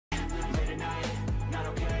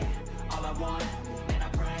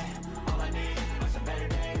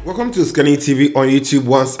Welcome to OSIKANI TV on YouTube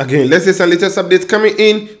once again. Let's see some latest updates coming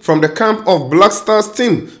in from the camp of Black Stars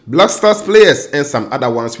team, Black Stars players, and some other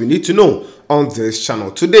ones we need to know on this channel.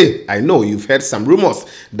 Today, I know you've heard some rumors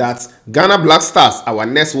that Ghana Black Stars, our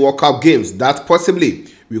next World Cup games that possibly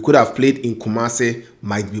we could have played in Kumasi,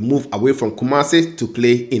 might be moved away from Kumasi to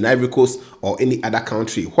play in Ivory Coast or any other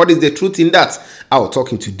country. What is the truth in that? I will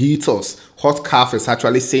talk into details. What CAF is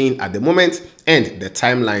actually saying at the moment and the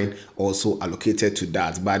timeline also allocated to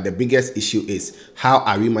that. But the biggest issue is how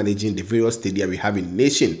are we managing the various stadia we have in the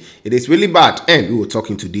nation? It is really bad, and we will talk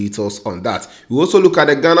into details on that. We also look at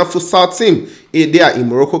the Ghana futsal team. They are in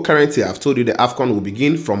Morocco currently. I've told you the AFCON will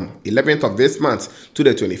begin from 11th of this month to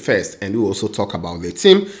the 21st, and we will also talk about the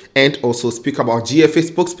team and also speak about GFA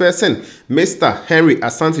spokesperson Mr. Henry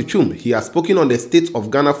Asante Chum. He has spoken on the state of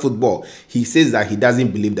Ghana football. He says that he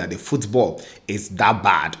doesn't believe that the football is that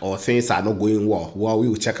bad or things are not going well. Well, we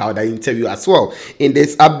will check out that interview as well in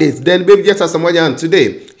this update. Then Baby Jet Asamoah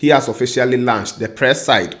today, he has officially launched the press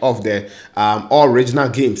side of the all regional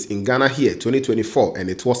games in Ghana here 2024, and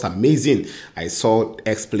it was amazing. I saw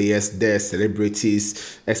ex-players there,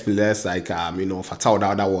 celebrities, ex-players like Fatal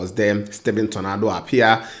Dawda was there, Stephen Tornado up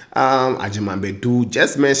here, Ajiman Bedu,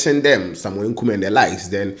 just mentioned them, Samuel Nkume and the likes.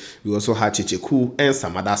 Then we also had Chicheku and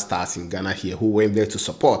some other stars in Ghana here who went there to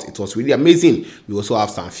support. It was really amazing. We also have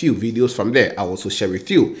some few videos from there I'll also share with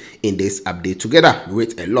you in this update together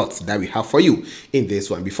with a lot that we have for you in this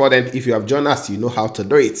one. Before then, if you have joined us, you know how to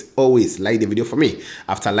do it. Always like the video for me.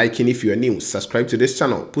 After liking, if you are new, subscribe to this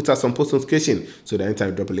channel, put us on post notification so that anytime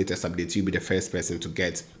we drop a latest update, you'll be the first person to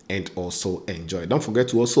get and also enjoy. Don't forget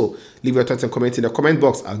to also leave your thoughts and comment in the comment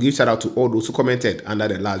box. I'll give shout out to all those who commented under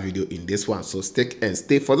the last video in this one, so stick and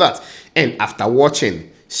stay for that. And after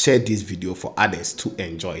watching, share this video for others to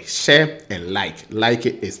enjoy. Share and like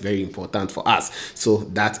it is very important for us. So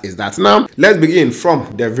that is that. Now let's begin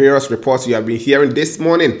from the various reports you have been hearing this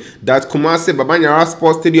morning that Kumasi Babanyara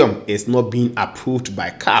Sports Stadium is not being approved by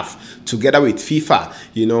CAF together with FIFA.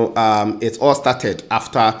 It all started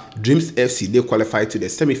after Dreams FC, they qualified to the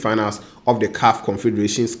semi-finals of the CAF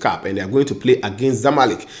Confederations Cup, and they are going to play against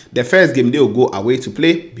Zamalek. The first game they will go away to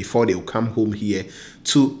play before they will come home here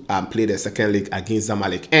to play the second leg against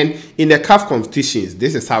Zamalek. And in the CAF competitions,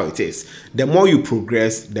 this is how it is. The more you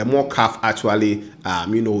progress, the more CAF actually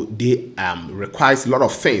requires a lot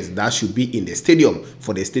of things that should be in the stadium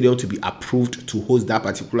for the stadium to be approved to host that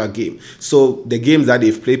particular game. So the games that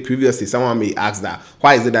they've played previously, someone may ask that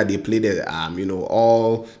why is it that they play the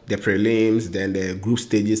all the prelims, then the group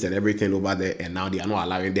stages and everything over there, and now they are not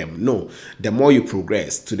allowing them? No, the more you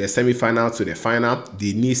progress to the semi-final, to the final,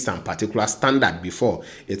 they need some particular standard before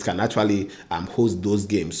it can actually host those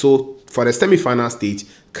games. So for the semi-final stage,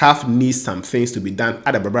 CAF needs some things to be done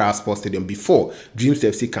at the Barbara Sports Stadium before Dreams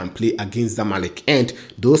FC can play against Zamalek, and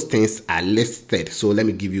those things are listed. So let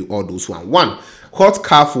me give you all those one. What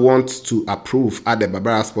CAF wants to approve at the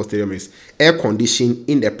Barbara Sports Stadium is air condition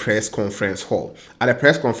in the press conference hall. At the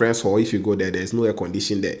press conference hall, if you go there, there's no air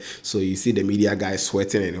condition there. So you see the media guys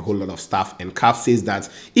sweating and a whole lot of stuff. And CAF says that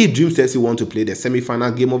if Dreams FC want to play the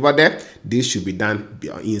semi-final game over there, this should be done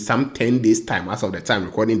in some 10 days time as of the time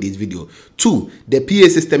recording this video. 2, the PA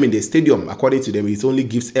system in the stadium, according to them, it only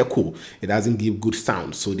gives echo. It doesn't give good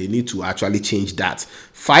sound. So they need to actually change that.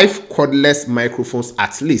 5 cordless microphones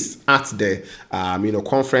at least at the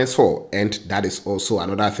conference hall, and that is also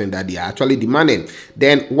another thing that they are actually demanding.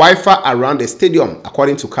 Then Wi-Fi around the stadium,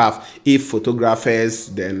 according to CAF. If photographers,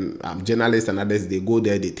 then journalists and others, they go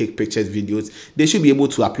there, they take pictures, videos, they should be able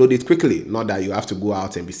to upload it quickly, not that you have to go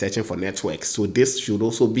out and be searching for networks. So this should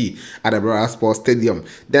also be at the Barbara Sports Stadium.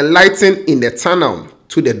 Then lighting in the tunnel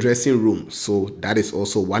to the dressing room, so that is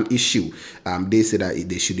also one issue. They say that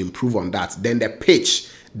they should improve on that. Then the pitch,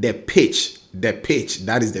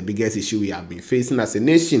 that is the biggest issue we have been facing as a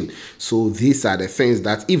nation. So these are the things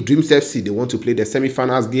that if Dreams FC, they want to play the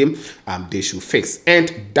semi-finals game, they should fix.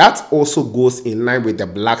 And that also goes in line with the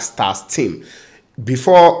Black Stars team.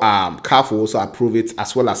 Before CAF will also approve it,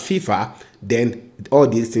 as well as FIFA, then all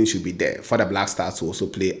these things should be there for the Black Stars to also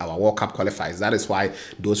play our World Cup qualifiers. That is why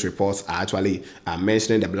those reports are actually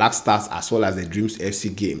mentioning the Black Stars as well as the Dreams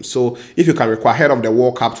FC game. So if you can recall, ahead of the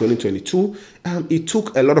World Cup 2022, it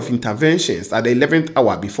took a lot of interventions. At the 11th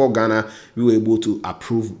hour before Ghana, we were able to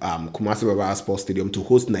approve Kumasi Barbara Sports Stadium to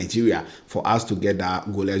host Nigeria for us to get that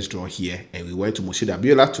goalless draw here. And we went to Moshida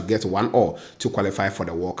Biola to get 1-1 to qualify for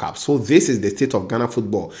the World Cup. So this is the state of Ghana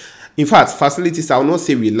football. In fact, facilities, I will not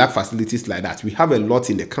say we lack facilities like that. We have a lot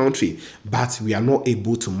in the country, but we are not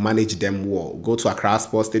able to manage them well. Go to Accra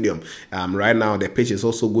Sports Stadium. Right now, the pitch is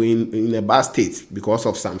also going in a bad state because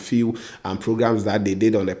of some few programs that they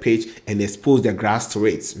did on the pitch and exposed the grass to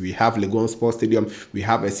it. We have Legon Sports Stadium, we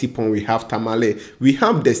have Esipon, we have Tamale, we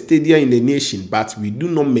have the stadium in the nation, but we do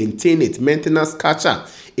not maintain it. Maintenance culture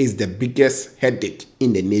is the biggest headache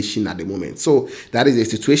in the nation at the moment. So that is the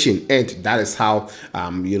situation, and that is how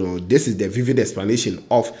this is the vivid explanation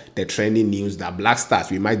of the trending news that Black Stars,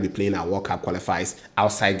 we might be playing our World Cup qualifiers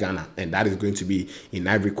outside Ghana, and that is going to be in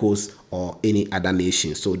Ivory Coast or any other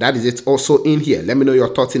nation. So that is it also in here. Let me know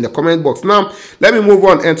your thoughts in the comment box. Now let me move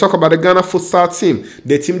on and talk about the Ghana futsal team.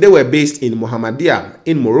 The team, they were based in Mohammedia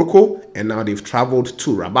in Morocco, and now they've traveled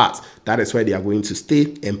to Rabat. That is where they are going to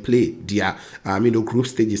stay and play their group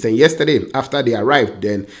stages. And yesterday, after they arrived,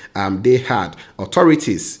 then they had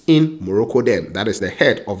authorities in Morocco there. That is the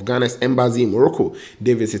head of Ghana's embassy in Morocco.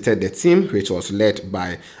 They visited the team, which was led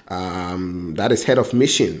by that is head of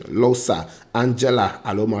mission Losa Angela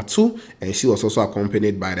Alomatu, and she was also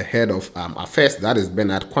accompanied by the head of affairs, that is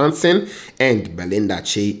Bernard Kwansen, and Belinda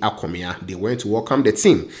Che Akomia. They went to welcome the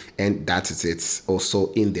team, and that is it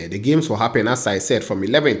also in there. The games will happen, as I said, from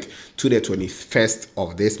 11th to the 21st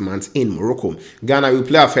of this month in Morocco. Ghana will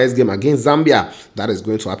play our first game against Zambia. That is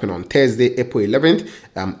going to happen on Thursday, April 11th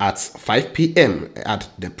at 5 p.m. at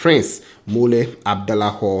the Prince Mole Abdallah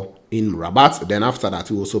Hall in Rabat. Then after that,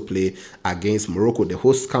 we also play against Morocco, the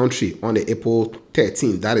host country, on the April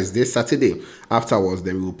 13th. That is this Saturday. Afterwards,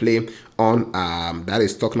 then we will play on that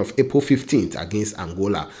is talking of April 15th against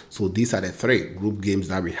Angola. So these are the three group games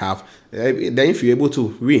that we have. Then if you're able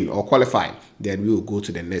to win or qualify, then we will go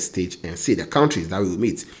to the next stage and see the countries that we will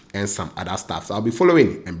meet and some other stuff. So I'll be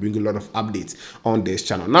following and bringing a lot of updates on this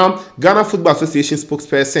channel. Now, Ghana Football Association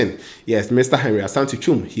spokesperson, yes, Mr. Henry Asante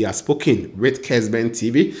Chum, he has spoken with Kesben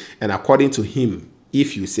TV, and according to him,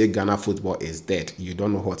 if you say Ghana football is dead, you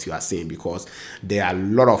don't know what you are saying, because there are a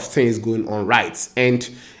lot of things going on right, and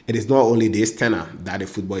it is not only this tenor that the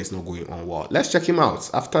football is not going on well. Let's check him out.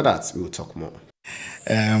 After that, we will talk more.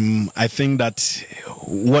 I think that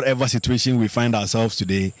whatever situation we find ourselves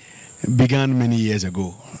today began many years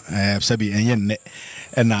ago. And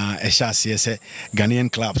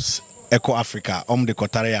Ghanaian clubs, Eco Africa, the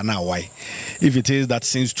Kotare now why. If it is that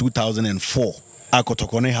since 2004,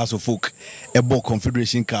 Akotokone House of Folk, Ebo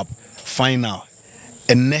Confederation Cup final,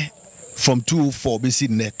 and from 2004,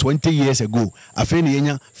 BC 20 years ago,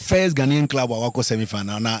 Afeni first Ghanaian club Awako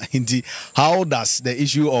semi-final. Now, how does the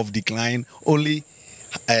issue of decline only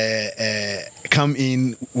come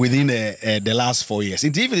in within the last 4 years?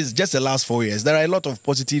 If it is just the last 4 years, there are a lot of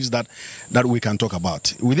positives that we can talk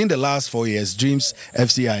about. Within the last 4 years, Dreams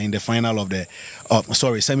FC are in the final of the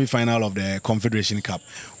semi-final of the Confederation Cup.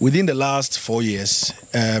 Within the last 4 years,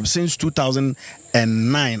 since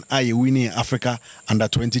 2009, I winning Africa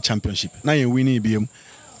Under-20 Championship. Now you winning BM.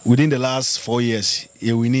 Within the last 4 years,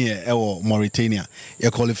 you win Mauritania. You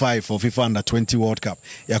qualify for FIFA Under-20 World Cup.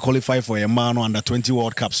 You qualify for Emano Under-20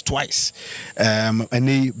 World Cups twice. And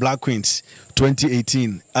the Black Queens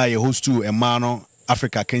 2018, I host to Emano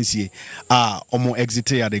Africa Kensie. Omo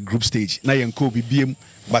exited at the group stage. Now you go BM.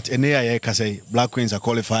 But NAIA can say Black Queens are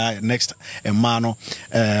qualified next Emano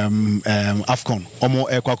AFCON. Omo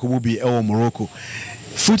Ekwakububi Ewo Morocco.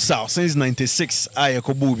 Futsal since 96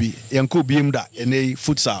 Ayakobubi Yanko Biemda and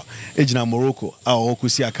futsal Ejina Morocco our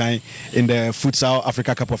OSIKANI in the Futsal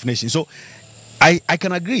Africa Cup of Nations. So I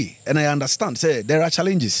can agree and I understand. Say there are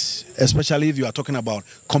challenges, especially if you are talking about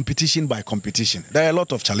competition by competition. There are a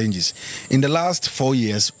lot of challenges. In the last 4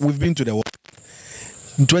 years, we've been to the World Cup.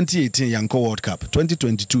 In 2018, Yanko World Cup.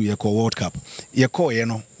 2022, Yanko World Cup. Yanko,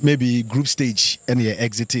 maybe group stage and you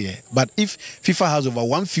exit here. But if FIFA has over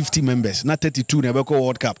 150 members, not 32, Yanko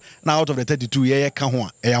World Cup. Now out of the 32, if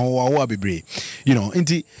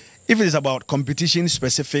it is about competition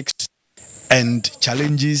specifics and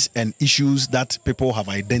challenges and issues that people have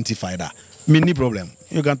identified, many problem.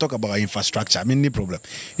 You can talk about infrastructure, many problem.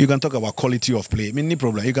 You can talk about quality of play, many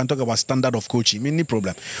problem. You can talk about standard of coaching, many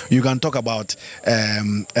problem. You can talk about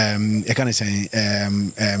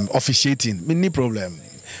officiating, many problem.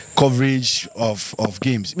 Coverage of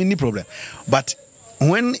games, many problem. But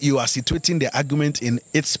when you are situating the argument in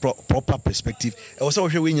its proper perspective, also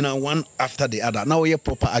showing one after the other. Now we have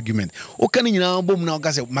proper argument. Then you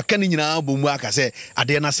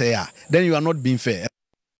are not being fair.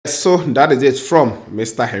 So that is it from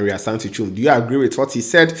Mr. Henry Asante Chum. Do you agree with what he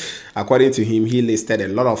said? according to him, he listed a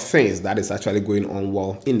lot of things that is actually going on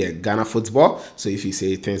well in the Ghana football. So if you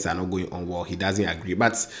say things are not going on well, he doesn't agree.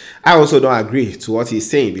 But I also don't agree to what he's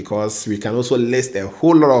saying, because we can also list a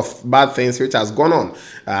whole lot of bad things which has gone on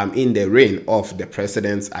in the reign of the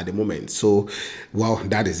presidents at the moment. So, well,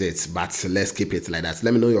 that is it. But let's keep it like that.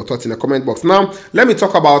 Let me know your thoughts in the comment box. Now, let me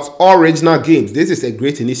talk about all regional games. This is a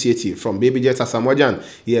great initiative from Baby Jet Asamoah.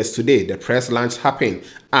 Yes, today the press launch happened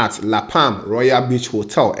at La Palm Royal Beach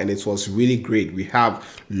Hotel, and it was really great. We have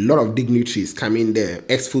a lot of dignitaries coming there,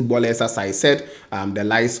 ex-footballers, as I said, the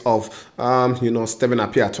likes of Stephen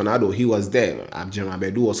Appiah Tornado, he was there. Abdul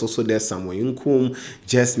Abedu was also there. Samuel Nkum,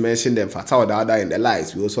 just mentioned them, Fatah Dada and the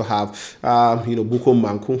likes. We also have Buko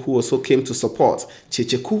Mankun, who also came to support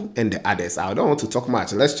Checheku and the others. I don't want to talk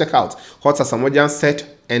much. Let's check out what Asamoah said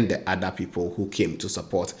and the other people who came to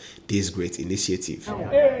support this great initiative.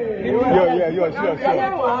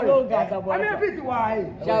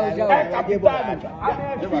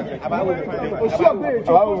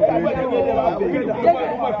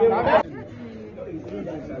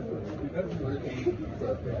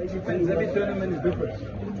 Every tournament is different.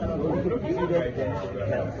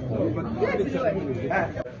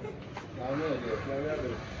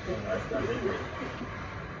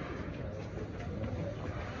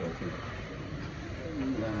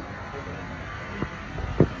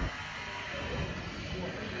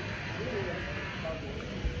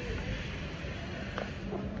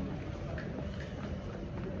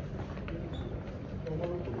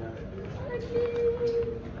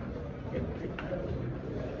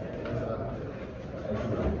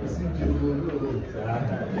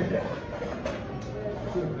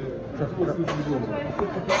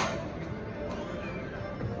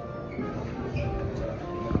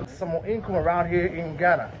 Some more income around here in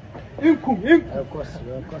Ghana. Income. Of course.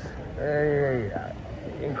 Hey,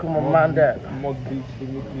 income on that. Mortgage,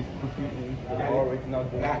 all original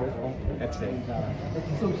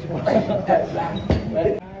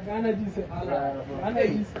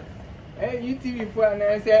Hey, UTV for an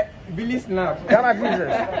answer, Billy Snap. Ghana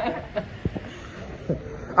Jesus.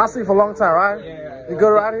 I see you for a long time, right? Yeah. You good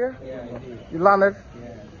around here? Yeah, you landed?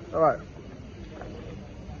 Yeah. All right.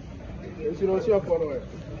 You should also follow it.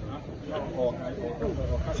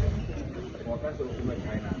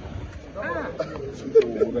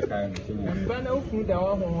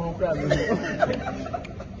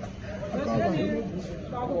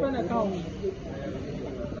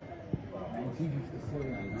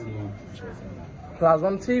 Plus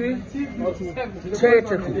one TV. Check.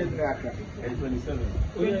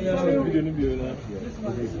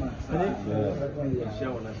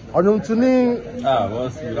 On your tuning.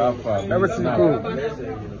 Everything cool.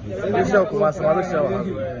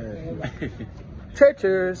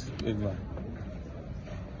 Cheers.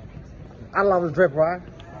 I love the drip, right?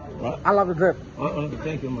 What? I love the drip.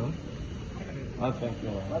 Thank you, man. Thank you,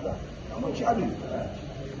 man.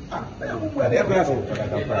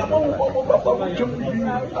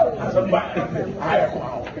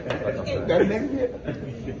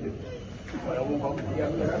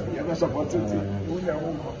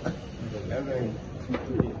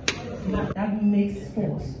 That makes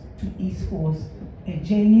sports to esports a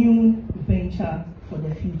genuine venture for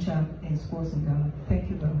the future in sports in Ghana. Thank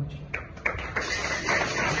you very much.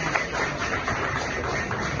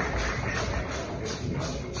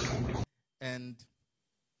 And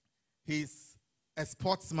he's a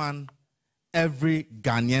sportsman every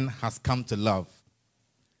Ghanaian has come to love.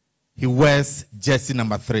 He wears jersey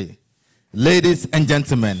number 3. Ladies and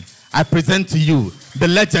gentlemen, I present to you the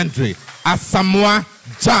legendary Asamoah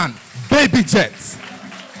Gyan, Baby Jet.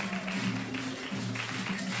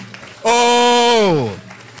 Oh,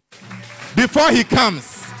 before he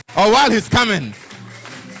comes, or while he's coming,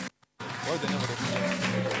 what's the name of the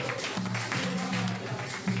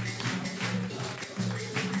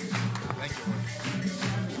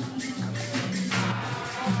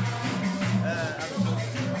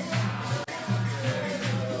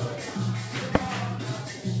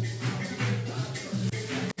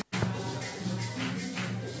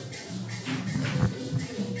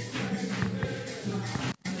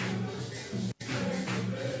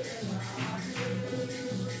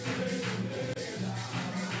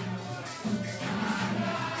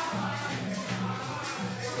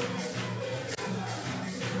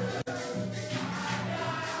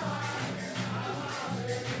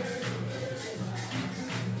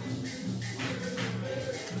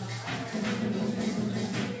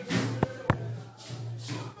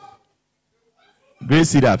Great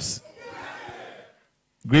sit-ups.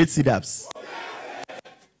 Great sit-ups.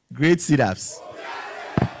 Great sit-ups.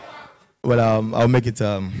 Well, I'll make it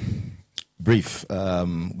brief.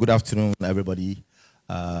 Good afternoon, everybody.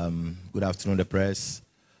 Good afternoon, the press.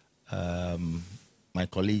 My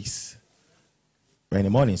colleagues. We're in the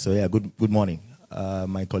morning, so yeah, good morning.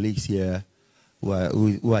 My colleagues here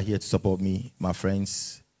who are here to support me, my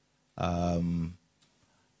friends, Ghana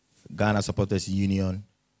Supporters Union,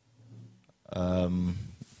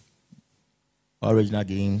 Original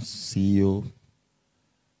Games CEO,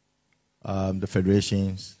 the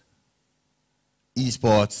federations,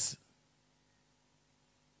 esports,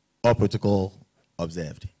 all protocol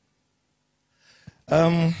observed.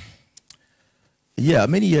 Yeah,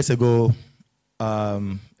 many years ago,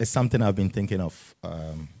 it's something I've been thinking of.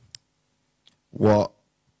 What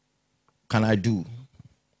can I do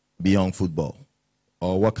beyond football?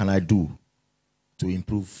 Or what can I do to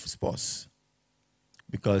improve sports?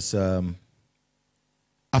 Because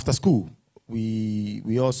after school,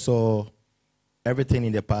 we all saw everything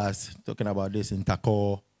in the past, talking about this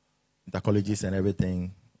intercolleges and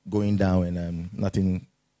everything going down, and nothing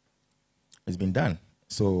has been done.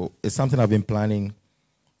 So it's something I've been planning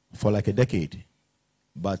for like a decade.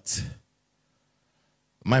 But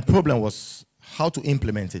my problem was how to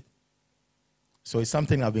implement it. So it's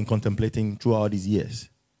something I've been contemplating throughout these years.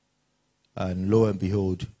 And lo and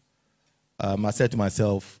behold, I said to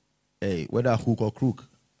myself, hey, whether hook or crook,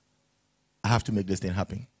 I have to make this thing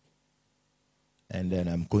happen. And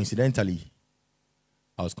then coincidentally,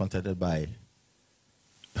 I was contacted by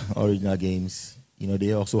Original Games. You know,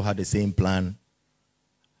 they also had the same plan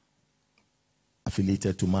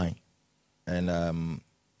affiliated to mine. And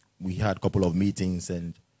we had a couple of meetings,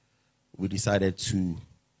 and we decided to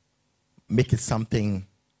make it something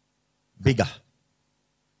bigger.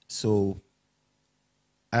 So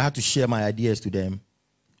I had to share my ideas to them.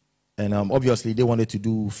 And obviously, they wanted to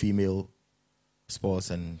do female sports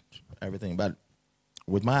and everything. But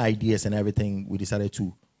with my ideas and everything, we decided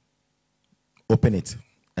to open it.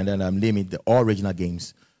 And then name it the All Regional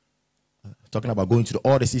Games. Talking about going to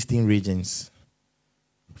all the 16 regions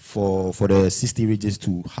for the 60 regions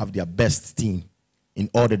to have their best team in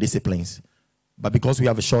all the disciplines. But because we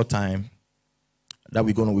have a short time, that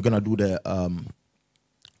we're gonna do the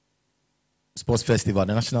sports festival,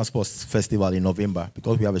 the National Sports Festival in November.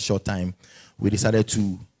 Because we have a short time, we decided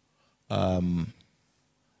to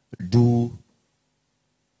do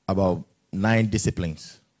about 9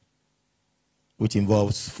 disciplines, which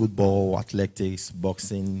involves football, athletics,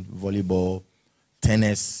 boxing, volleyball,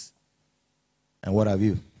 tennis, and what have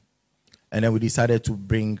you. And then we decided to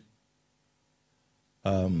bring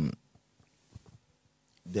the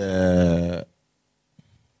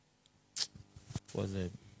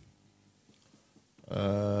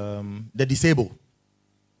disabled.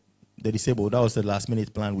 The disabled. That was the last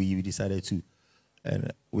minute plan we decided to.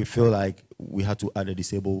 And we feel like we had to add a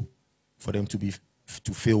disabled for them to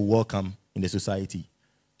feel welcome in the society.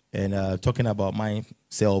 And talking about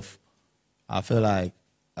myself, I feel like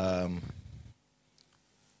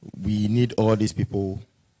we need all these people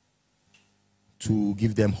to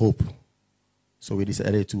give them hope. So we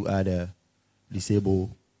decided to add a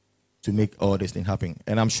disabled to make all this thing happen.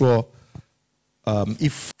 And I'm sure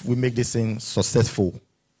if we make this thing successful,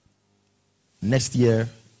 next year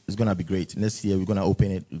is going to be great. Next year we're going to open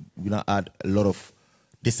it. We're going to add a lot of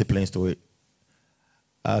disciplines to it.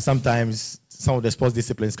 Sometimes some of the sports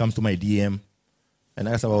disciplines comes to my DM and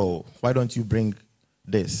I say, oh, why don't you bring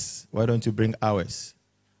this? Why don't you bring ours?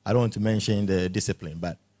 I don't want to mention the discipline,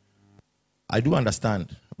 but I do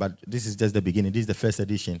understand. But this is just the beginning. This is the first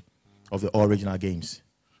edition of the All Regional Games.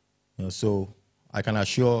 You know, so I can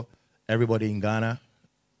assure everybody in Ghana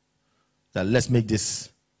that let's make this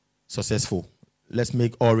successful. Let's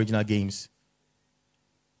make All Regional Games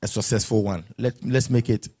a successful one. Let's make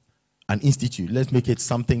it an institute. Let's make it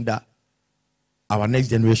something that our next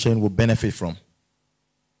generation will benefit from.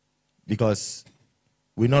 Because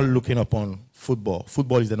we're not looking upon football.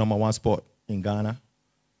 Football is the #1 sport in Ghana,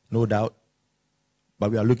 no doubt.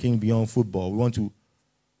 But we are looking beyond football. We want to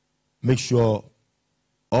make sure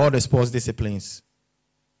all the sports disciplines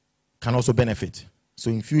can also benefit.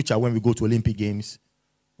 So in future, when we go to Olympic Games,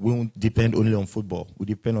 we won't depend only on football. We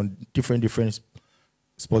depend on different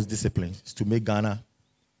sports disciplines to make Ghana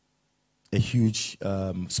a huge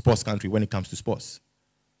sports country when it comes to sports.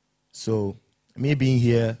 So me being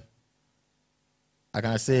here, I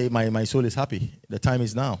can say my soul is happy. The time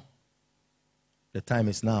is now. The time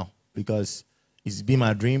is now, because it's been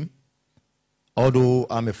my dream. Although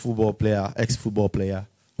I'm a football player, ex-football player,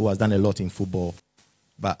 who has done a lot in football,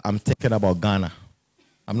 but I'm thinking about Ghana.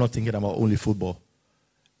 I'm not thinking about only football.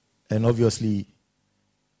 And obviously,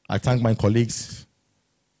 I thank my colleagues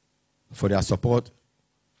for their support.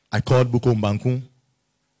 I called Buko Mbankun.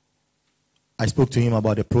 I spoke to him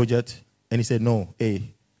about the project, and he said, no, hey,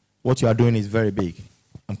 what you are doing is very big.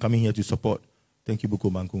 I'm coming here to support. Thank you,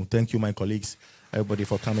 Buko Banku. Thank you, my colleagues, everybody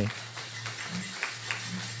for coming.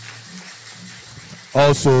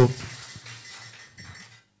 Also,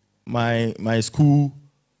 my school,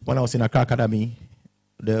 when I was in Accra Academy,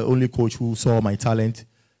 the only coach who saw my talent,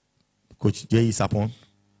 Coach J. Sapon,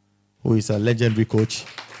 who is a legendary coach.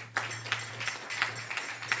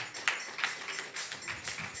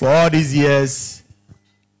 For all these years,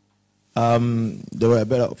 there were a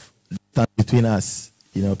bit of distance between us.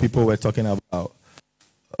 You know, people were talking about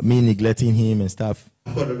me neglecting him and stuff.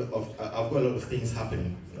 I've got a lot of things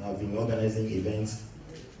happening. I've been organizing events.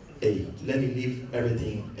 Hey, let me leave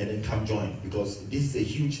everything and then come join, because this is a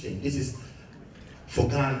huge thing. This is for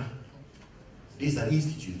Ghana. This is an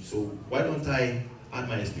institute, so why don't I add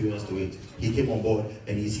my experience to it? He came on board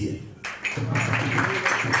and he's here.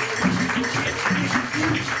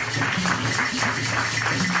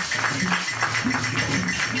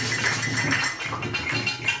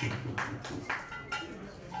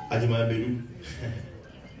 Ajima Bedu,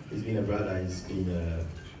 he's been a brother, he's been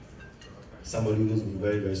somebody who's been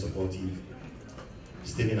very, very supportive.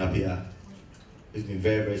 Stephen Apia, he's been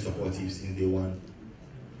very, very supportive since day one.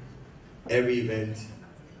 Every event,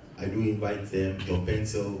 I do invite them, John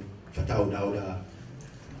Pencil, Fatah Dauda,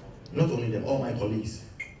 not only them, all my colleagues.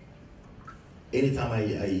 Anytime I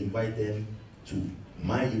invite them to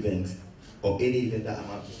my event or any event that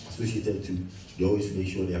I'm associated to, they always make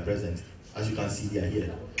sure they are present. As you can see, they are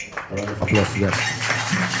here. A round of applause to them.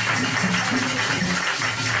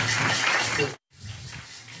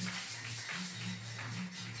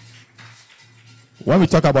 When we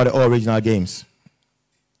talk about the all regional games,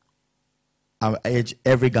 I urge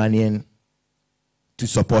every Ghanaian to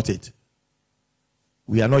support it.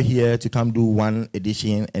 We are not here to come do one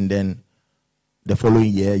edition and then the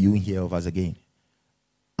following year you won't hear of us again.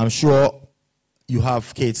 I'm sure you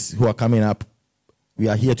have kids who are coming up. We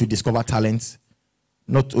are here to discover talents,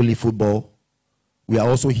 not only football. We are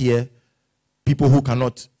also here, people who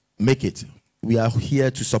cannot make it. We are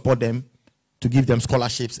here to support them, to give them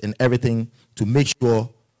scholarships and everything, to make sure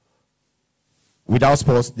without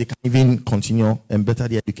sports, they can even continue and better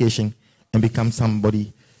their education and become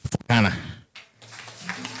somebody for Ghana.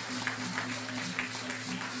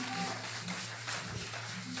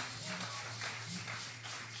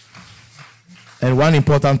 And one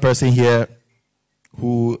important person here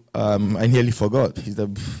who I nearly forgot, he's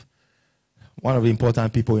one of the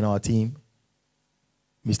important people in our team,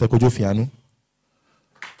 Mr. Kojo Fianu.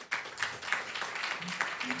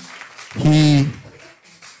 He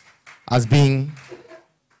has been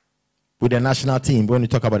with the national team. When we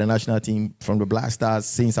talk about the national team, from the Black Stars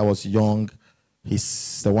since I was young,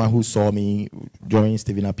 he's the one who saw me during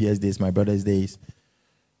Stephen Apia's days, my brother's days.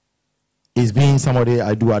 He's been somebody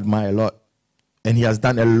I do admire a lot, and he has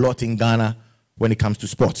done a lot in Ghana when it comes to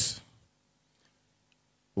sports.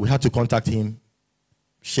 We had to contact him,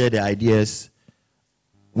 share the ideas.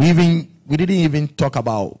 We didn't even talk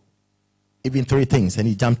about even 3 things, and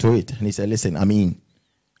he jumped to it, and he said, listen,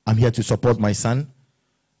 I'm here to support my son.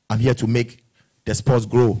 I'm here to make the sports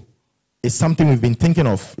grow. It's something we've been thinking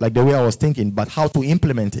of, like the way I was thinking, but how to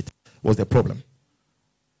implement it was the problem.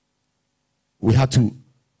 We had to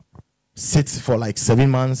sit for like 7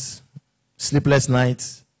 months, sleepless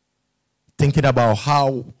nights, thinking about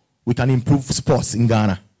how we can improve sports in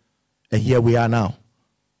Ghana. And here we are now.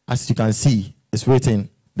 As you can see, it's written,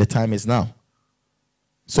 the time is now.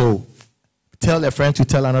 So tell a friend to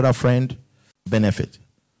tell another friend, benefit.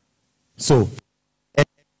 So,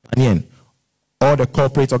 all the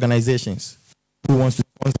corporate organizations who wants to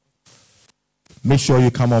sponsor, make sure you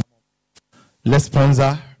come on. Let's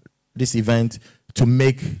sponsor this event to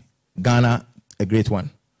make Ghana a great one.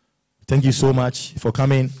 Thank you so much for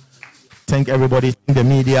coming. Thank everybody in the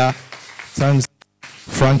media. Thanks,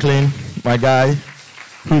 Franklin, my guy,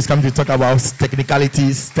 who is coming to talk about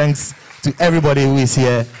technicalities. Thanks to everybody who is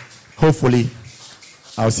here. Hopefully,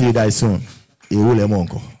 I'll see you guys soon.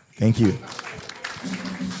 Thank you.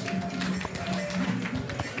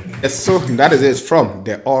 Yes, so that is it from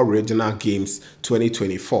the All Regional Games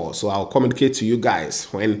 2024. So I'll communicate to you guys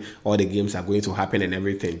when all the games are going to happen and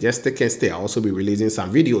everything. Just take and stay. I'll also be releasing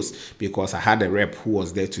some videos because I had a rep who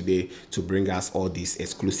was there today to bring us all these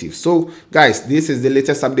exclusives. So guys, this is the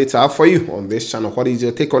latest update I have for you on this channel. What is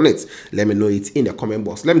your take on it? Let me know it in the comment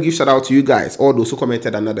box. Let me give shout out to you guys, all those who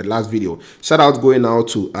commented under the last video. Shout out going out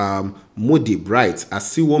to Moody Bright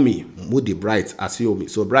Asiwomi. Moody Bright Asiwomi.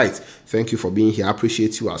 So Bright, thank you for being here. I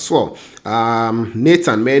appreciate you as well.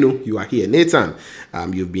 Nathan Menu, you are here. Nathan,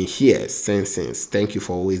 you've been here since. Thank you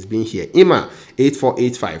for always being here. Ima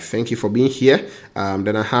 8485, thank you for being here.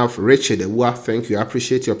 Then I have Richard Ewa, thank you. I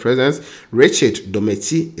appreciate your presence. Richard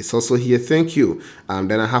Dometi is also here. Thank you.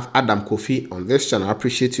 Then I have Adam Kofi on this channel. I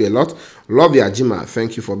appreciate you a lot. Love ya Jima,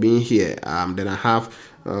 thank you for being here. Then I have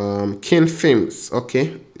King Films,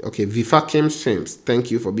 okay, Vifa Kim Films,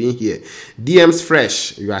 thank you for being here. DMs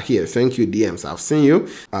Fresh, you are here, thank you. DMs, I've seen you.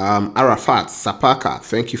 Arafat Sapaka,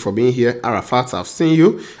 thank you for being here. Arafat, I've seen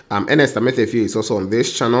you. Ernest Ametefi is also on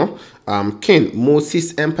this channel. Ken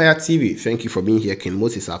Moses Empire TV, thank you for being here. Ken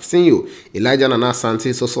Moses, I've seen you. Elijah Nana Sante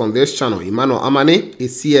is also on this channel. Emmanuel Amane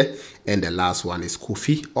is here. And the last one is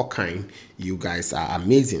Kofi Okine. You guys are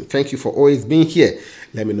amazing. Thank you for always being here.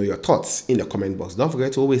 Let me know your thoughts in the comment box. Don't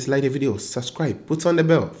forget to always like the video, subscribe, put on the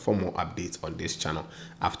bell for more updates on this channel.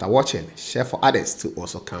 After watching, share for others to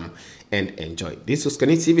also come and enjoy. This was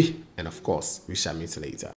OSIKANI TV, and of course, we shall meet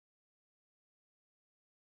later.